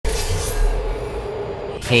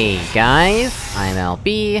Hey guys, I'm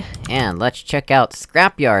LB, and let's check out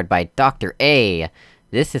Scrapyard by Dr. A.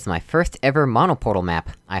 This is my first ever monoportal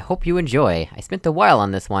map. I hope you enjoy. I spent a while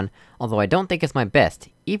on this one, although I don't think it's my best,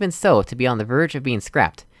 even so, to be on the verge of being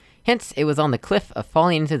scrapped. Hence, it was on the cliff of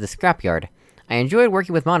falling into the scrapyard. I enjoyed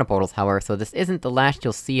working with monoportals, however, so this isn't the last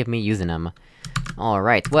you'll see of me using them.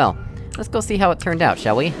 Alright, well, let's go see how it turned out,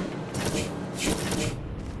 shall we?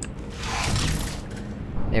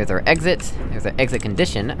 There's our exit. There's our exit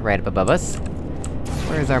condition, right up above us.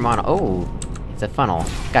 Where's our mono- oh! It's a funnel.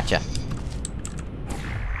 Gotcha.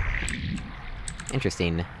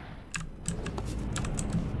 Interesting.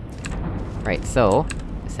 Right, so...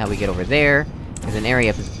 this is how we get over there. There's an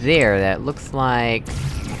area up there that looks like...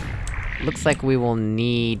 looks like we will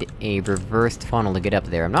need a reversed funnel to get up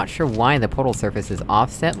there. I'm not sure why the portal surface is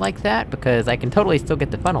offset like that, because I can totally still get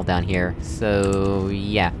the funnel down here, so...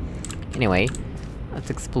 yeah. Anyway... let's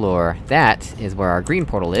explore. That is where our green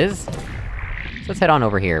portal is. So let's head on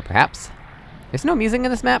over here, perhaps. There's no music in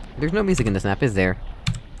this map? There's no music in this map, is there?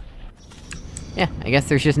 Yeah, I guess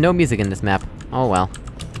there's just no music in this map. Oh well.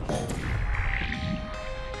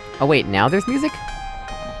 Oh wait, now there's music?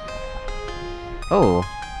 Oh.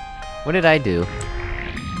 What did I do?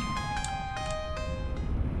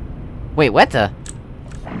 Wait, what the?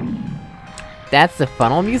 That's the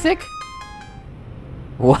funnel music?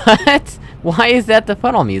 What? Why is that the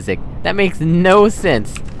funnel music? That makes no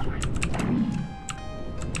sense!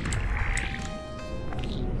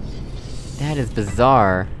 That is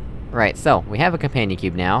bizarre. Right, so, we have a companion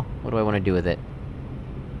cube now. What do I want to do with it?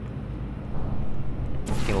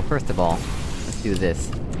 Okay, well first of all, let's do this.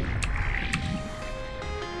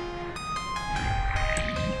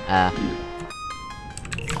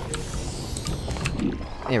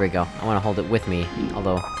 There we go. I wanna hold it with me.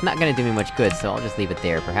 Although, it's not gonna do me much good, so I'll just leave it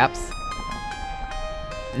there, perhaps.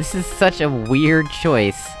 This is such a weird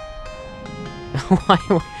choice.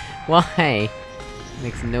 Why?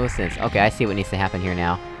 Makes no sense. Okay, I see what needs to happen here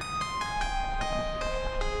now.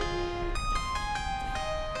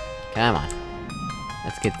 Come on.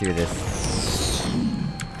 Let's get through this.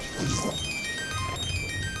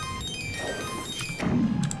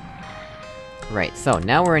 Right, so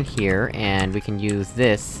now we're in here, and we can use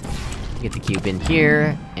this to get the cube in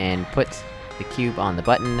here, and put the cube on the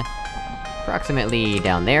button. Approximately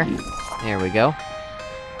down there. There we go.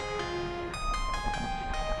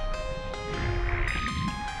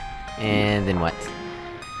 And then what?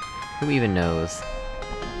 Who even knows?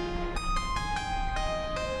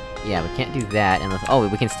 Yeah, we can't do that unless- oh,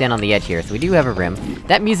 we can stand on the edge here, so we do have a rim.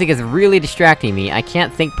 That music is really distracting me, I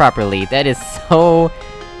can't think properly, that is so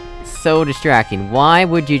distracting. Why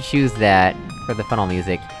would you choose that for the funnel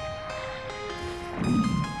music?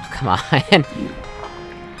 Oh, come on!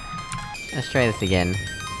 Let's try this again.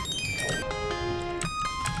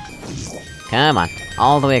 Come on,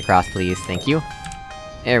 all the way across, please, thank you.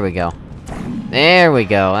 There we go. There we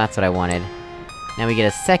go, that's what I wanted. Now we get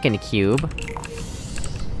a second cube.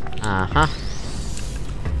 Uh-huh.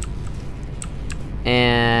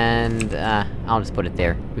 And, I'll just put it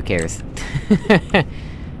there. Who cares?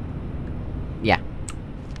 Yeah.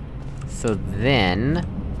 So then...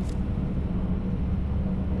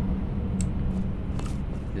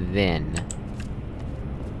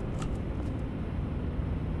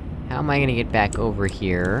 how am I gonna get back over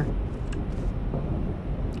here?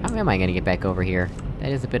 How am I gonna get back over here?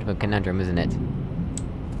 That is a bit of a conundrum, isn't it?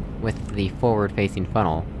 With the forward-facing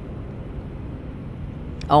funnel.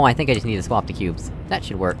 Oh, I think I just need to swap the cubes. That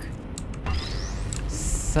should work.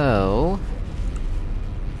 So...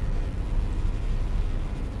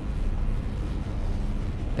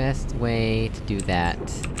 best way to do that...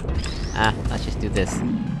 let's just do this.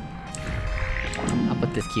 I'll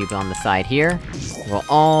put this cube on the side here. Go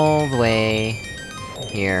all the way...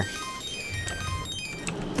 here.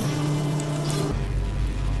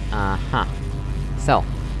 Uh-huh. So.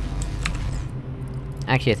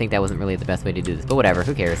 Actually, I think that wasn't really the best way to do this, but whatever,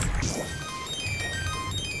 who cares?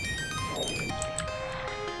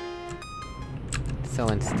 So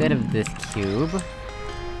instead of this cube...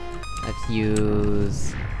 let's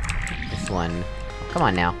use... this one. Come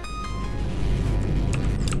on now.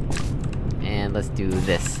 And let's do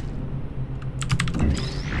this.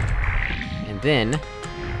 And then...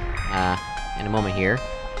 in a moment here...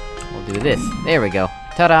 we'll do this. There we go.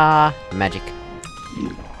 Ta-da! Magic.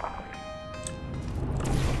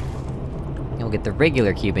 And we'll get the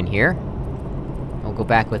regular cube in here. We'll go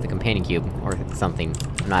back with the companion cube, or something.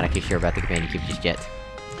 I'm not actually sure about the companion cube just yet.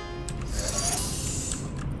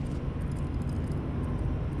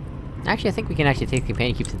 Actually, I think we can actually take the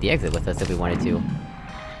companion cube to the exit with us if we wanted to.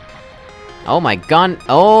 Oh my gun!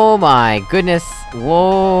 Oh my goodness!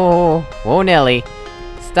 Whoa! Whoa, Nelly!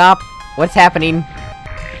 Stop! What's happening?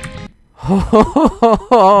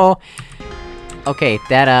 Okay,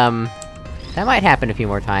 that might happen a few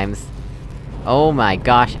more times. Oh my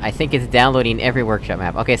gosh, I think it's downloading every workshop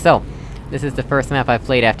map. Okay, so, this is the first map I've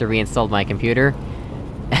played after reinstalled my computer.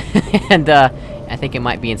 And, I think it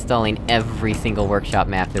might be installing every single workshop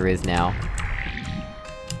map there is now.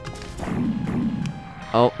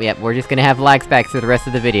 Oh, yep, we're just gonna have lag spikes for the rest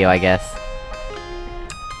of the video, I guess.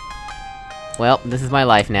 Well, this is my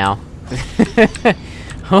life now.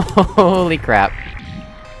 Holy crap.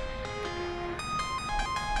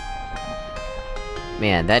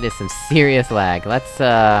 Man, that is some serious lag. Let's,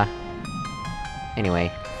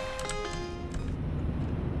 anyway.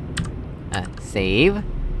 Save.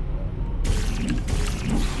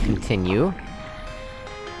 Continue.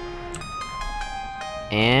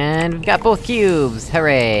 And we've got both cubes!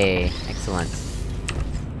 Hooray! Excellent.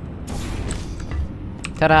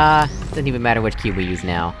 Ta-da! Doesn't even matter which cube we use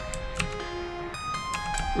now.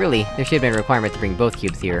 Really, there should have been a requirement to bring both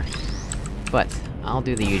cubes here. But, I'll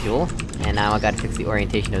do the usual. And now I gotta fix the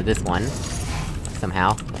orientation of this one.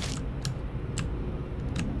 Somehow.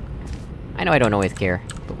 I know I don't always care,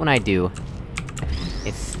 but when I do...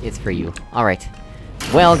 It's for you. Alright.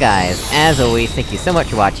 Well guys, as always, thank you so much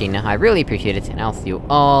for watching, I really appreciate it, and I'll see you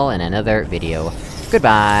all in another video.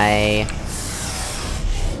 Goodbye!